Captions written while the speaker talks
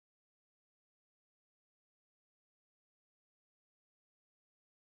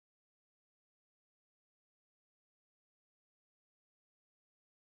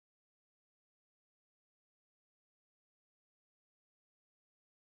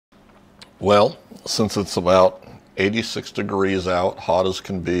Well, since it's about 86 degrees out, hot as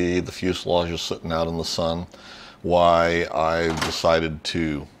can be, the fuselage is sitting out in the sun, why I've decided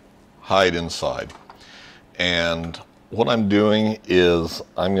to hide inside. And what I'm doing is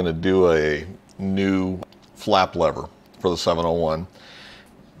I'm going to do a new flap lever for the 701.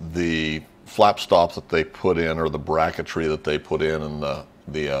 The flap stop that they put in, or the bracketry that they put in, and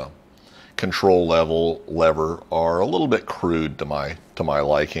the control lever are a little bit crude to my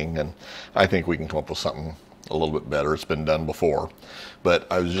liking, and I think we can come up with something a little bit better. It's been done before,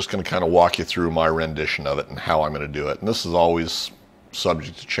 but I was just going to kind of walk you through my rendition of it and how I'm going to do it. And this is always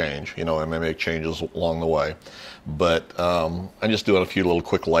subject to change. You know, I may make changes along the way, but I'm just doing a few little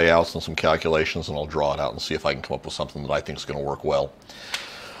quick layouts and some calculations, and I'll draw it out and see if I can come up with something that I think is going to work well.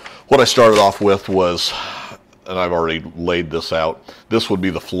 What I started off with was, and I've already laid this out, this would be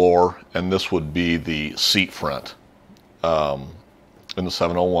the floor and this would be the seat front in the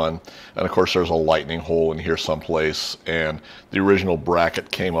 701. And of course there's a lightning hole in here someplace, and the original bracket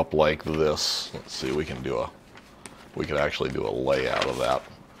came up like this. Let's see, we could actually do a layout of that.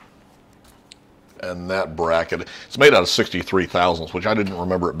 And that bracket, it's made out of 63 thousandths, which I didn't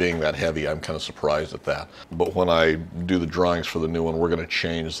remember it being that heavy. I'm kind of surprised at that. But when I do the drawings for the new one, we're going to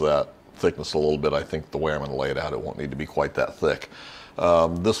change that thickness a little bit. I think the way I'm going to lay it out, it won't need to be quite that thick.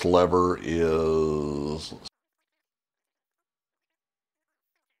 This lever is...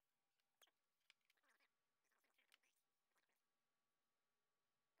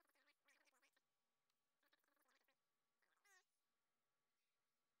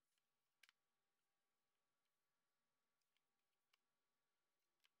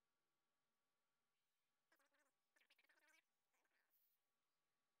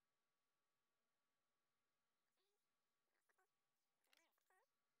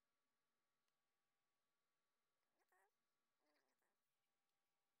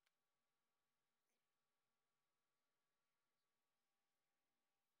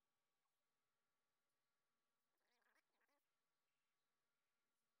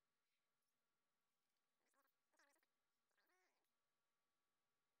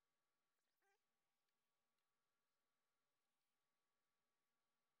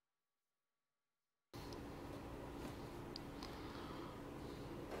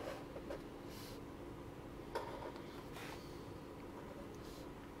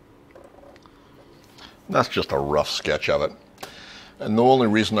 That's just a rough sketch of it. And the only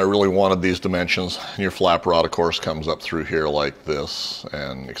reason I really wanted these dimensions, your flap rod of course comes up through here like this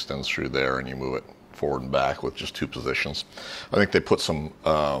and extends through there, and you move it forward and back with just two positions. I think they put some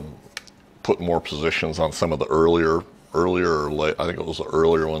put more positions on some of the earlier, I think it was the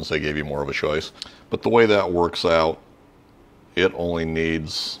earlier ones, they gave you more of a choice. But the way that works out, it only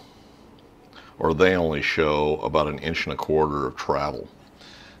needs, or they only show about 1.25 inches of travel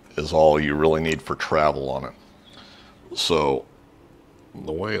is all you really need for travel on it. So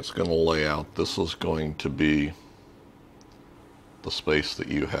the way it's going to lay out, this is going to be the space that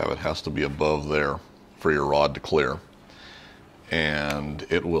you have. It has to be above there for your rod to clear, and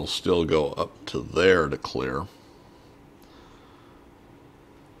it will still go up to there to clear,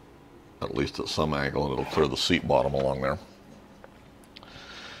 at least at some angle, and it'll clear the seat bottom along there.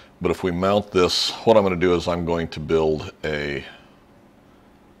 But if we mount this, what I'm going to do is I'm going to build a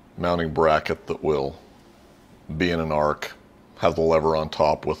mounting bracket that will be in an arc, have the lever on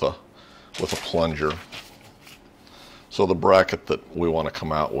top with a plunger. So the bracket that we want to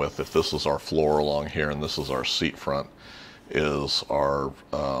come out with, if this is our floor along here and this is our seat front, is our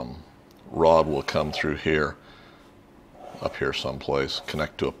rod will come through here, up here someplace,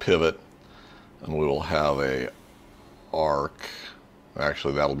 connect to a pivot, and we will have a arc.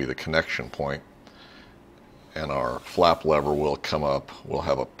 Actually, that'll be the connection point. And our flap lever will come up, we'll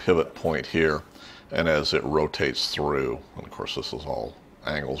have a pivot point here, and as it rotates through, and of course this is all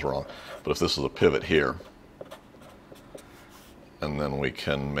angles wrong, but if this is a pivot here, and then we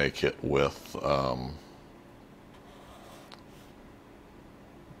can make it with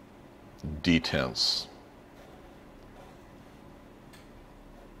detents.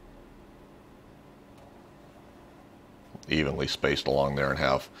 Evenly spaced along there, and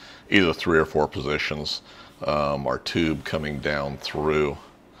have either 3 or 4 positions. Our tube coming down through,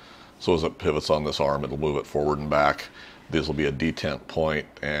 so as it pivots on this arm, it'll move it forward and back. This will be a detent point,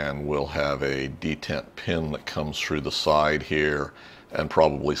 and we'll have a detent pin that comes through the side here, and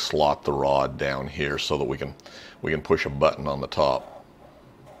probably slot the rod down here so that we can push a button on the top.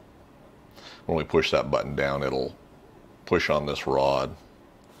 When we push that button down, it'll push on this rod,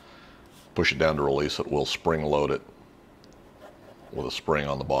 push it down to release it. We'll spring load it with a spring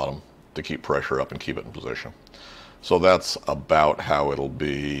on the bottom to keep pressure up and keep it in position. So that's about how it'll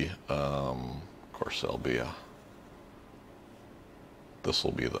be. Of course, there'll be this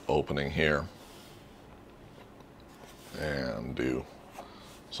will be the opening here, and do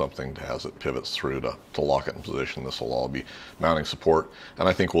something as it pivots through to lock it in position. This will all be mounting support, and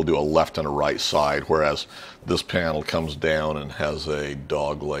I think we'll do a left and a right side, whereas this panel comes down and has a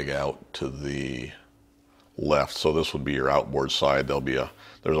dog leg out to the left. So this would be your outboard side.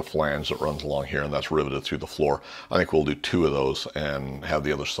 There's a flange that runs along here, and that's riveted through the floor. I think we'll do 2 of those and have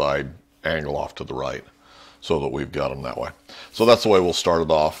the other side angle off to the right so that we've got them that way. So that's the way we'll start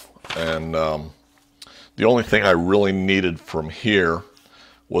it off. And the only thing I really needed from here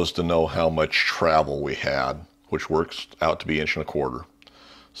was to know how much travel we had, which works out to be 1.25 inches.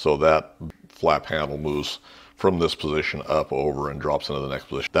 So that flap handle moves from this position up over and drops into the next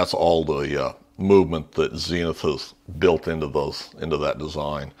position. That's all the movement that Zenith has built into that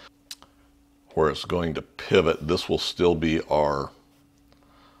design. Where it's going to pivot, this will still be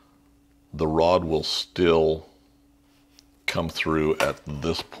the rod will still come through at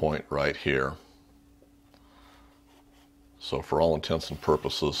this point right here. So for all intents and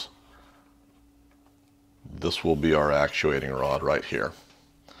purposes, this will be our actuating rod right here,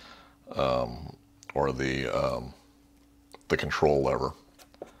 or the control lever.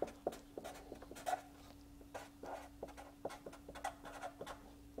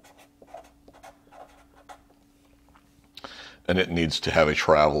 And it needs to have a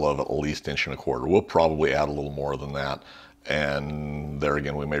travel of at least 1.25 inches. We'll probably add a little more than that. And there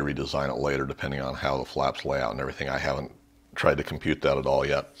again, we may redesign it later depending on how the flaps lay out and everything. I haven't tried to compute that at all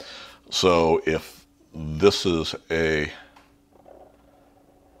yet. So if this is a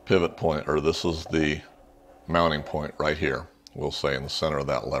pivot point, or this is the mounting point right here, we'll say in the center of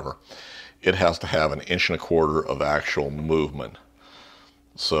that lever, it has to have 1.25 inches of actual movement.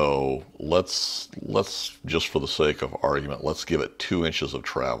 So let's just for the sake of argument, let's give it 2 inches of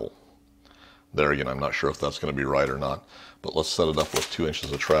travel. There again, I'm not sure if that's going to be right or not, but let's set it up with 2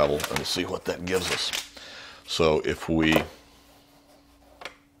 inches of travel and see what that gives us. So if we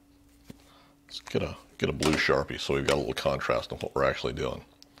let's get a blue Sharpie so we've got a little contrast on what we're actually doing.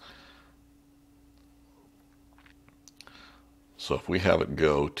 So if we have it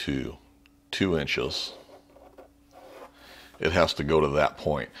go to 2 inches, it has to go to that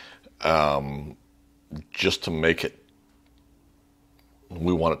point. Just to make it,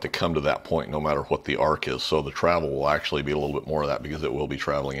 we want it to come to that point no matter what the arc is. So the travel will actually be a little bit more of that because it will be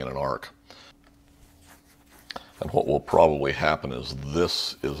traveling in an arc. And what will probably happen is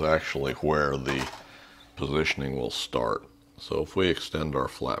this is actually where the positioning will start. So if we extend our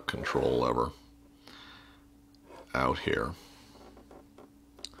flap control lever out here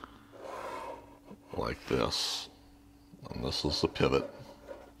like this, and this is the pivot,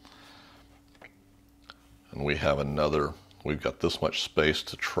 and we have we've got this much space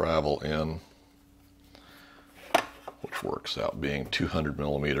to travel in, which works out being 200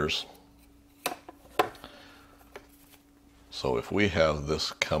 millimeters. So if we have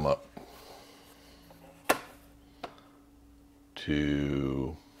this come up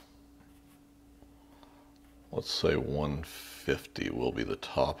to, let's say 150 will be the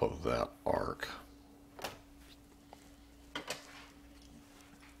top of that arc.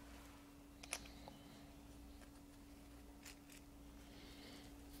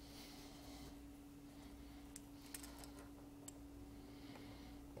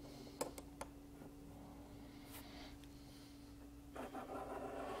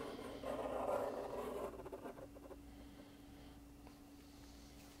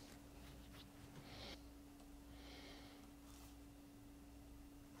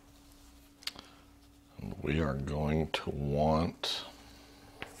 We are going to want,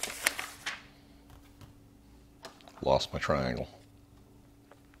 lost my triangle.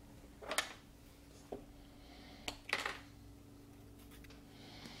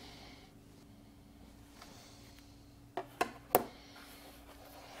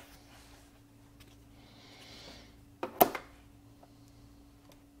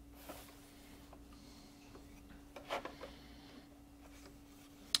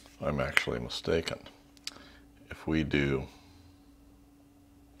 I'm actually mistaken. If we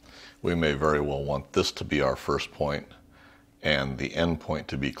may very well want this to be our first point and the end point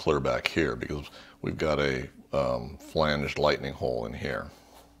to be clear back here, because we've got a flanged lightning hole in here.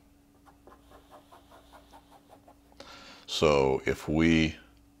 So if we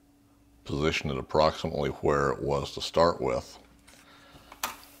position it approximately where it was to start with,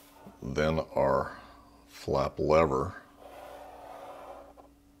 then our flap lever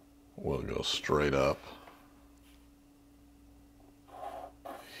will go straight up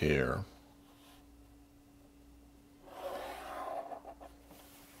here,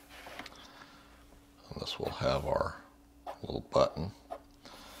 this will have our little button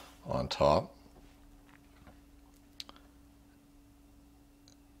on top.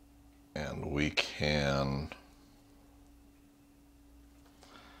 And we can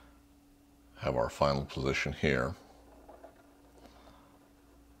have our final position here.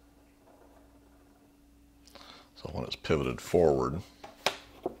 So when it's pivoted forward,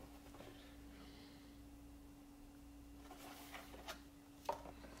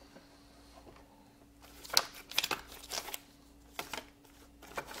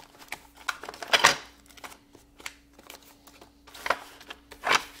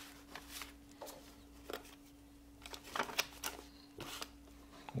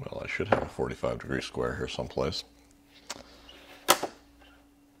 well, I should have a 45-degree square here someplace.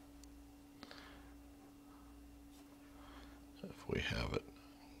 If we have it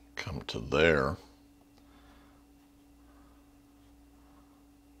come to there,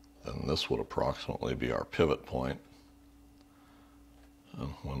 then this would approximately be our pivot point. And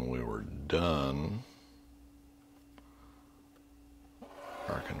when we were done,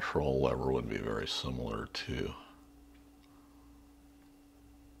 our control lever would be very similar to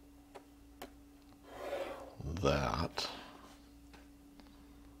that.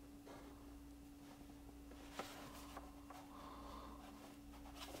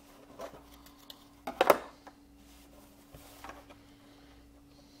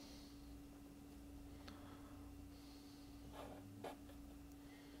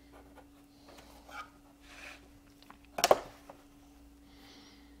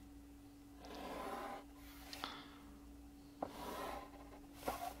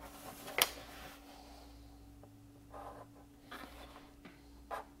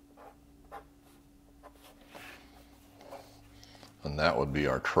 And that would be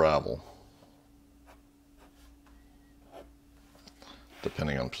our travel,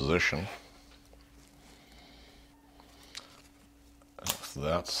 depending on position. If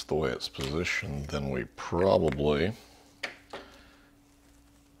that's the way it's positioned, then we probably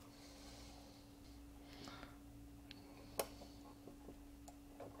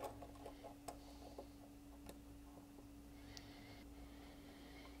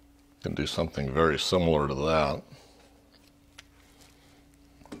can do something very similar to that,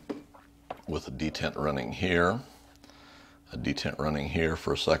 with a detent running here, a detent running here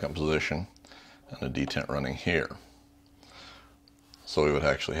for a second position, and a detent running here. So we would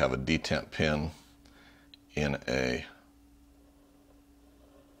actually have a detent pin in a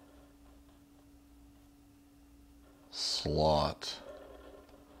slot.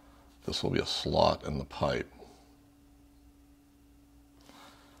 This will be a slot in the pipe.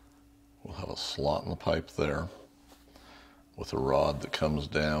 We'll have a slot in the pipe there with a rod that comes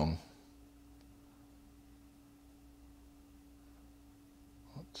down.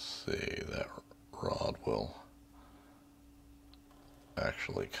 Let's see, that rod will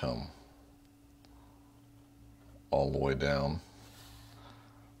actually come all the way down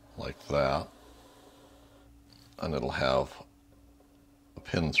like that, and it'll have a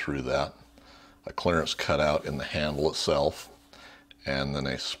pin through that, a clearance cut out in the handle itself, and then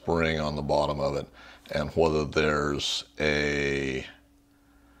a spring on the bottom of it. And whether there's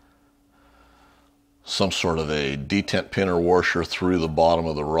some sort of a detent pin or washer through the bottom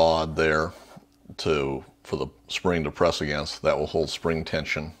of the rod there for the spring to press against, that will hold spring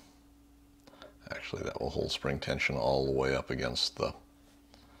tension. Actually, that will hold spring tension all the way up against the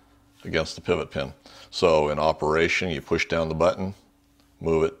pivot pin. So in operation, you push down the button,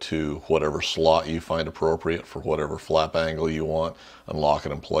 move it to whatever slot you find appropriate for whatever flap angle you want, and lock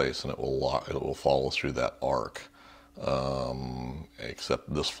it in place, and it will follow through that arc.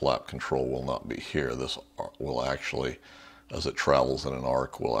 Except this flap control will not be here. This will actually, as it travels in an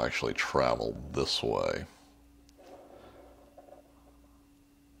arc, will actually travel this way.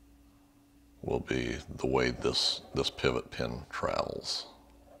 Will be the way this pivot pin travels.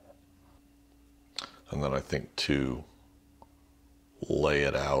 And then I think to lay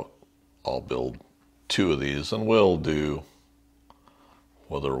it out, I'll build 2 of these, and we'll do,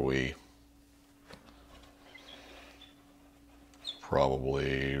 whether we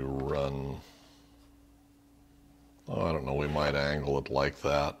probably run, oh, I don't know, we might angle it like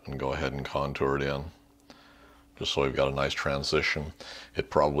that and go ahead and contour it in, just so we've got a nice transition. It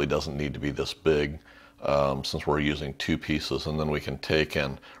probably doesn't need to be this big, since we're using 2 pieces, and then we can take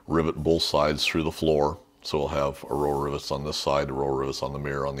and rivet both sides through the floor. So we'll have a row of rivets on this side, a row of rivets on the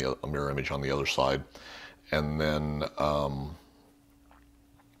mirror, a mirror image on the other side, and then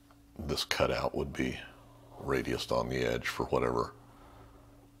this cutout would be radiused on the edge for whatever,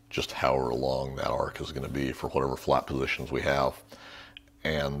 just however long that arc is going to be for whatever flat positions we have.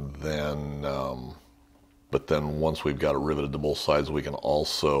 And then But then once we've got it riveted to both sides, we can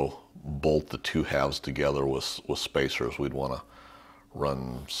also bolt the two halves together with spacers. We'd want to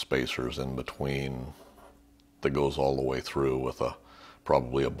run spacers in between that goes all the way through with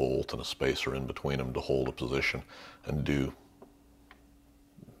probably a bolt and a spacer in between them to hold a position, and do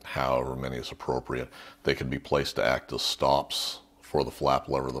however many is appropriate. They could be placed to act as stops for the flap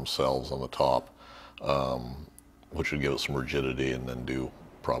lever themselves on the top, which would give it some rigidity, and then do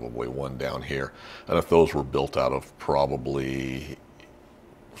probably one down here. And if those were built out of probably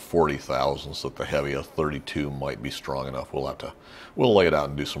 40 thousandths at the heaviest, 32 might be strong enough. We'll lay it out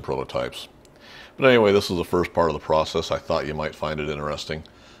and do some prototypes. But anyway, this is the first part of the process. I thought you might find it interesting.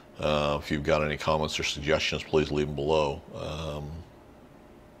 If you've got any comments or suggestions, please leave them below.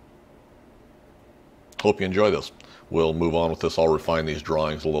 Hope you enjoy this. We'll move on with this. I'll refine these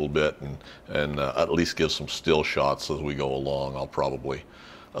drawings a little bit and at least give some still shots as we go along. I'll probably,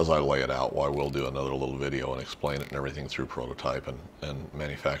 as I lay it out, we'll do another little video and explain it and everything through prototype and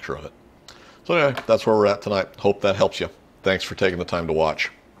manufacture of it. So anyway, that's where we're at tonight. Hope that helps you. Thanks for taking the time to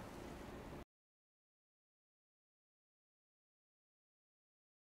watch.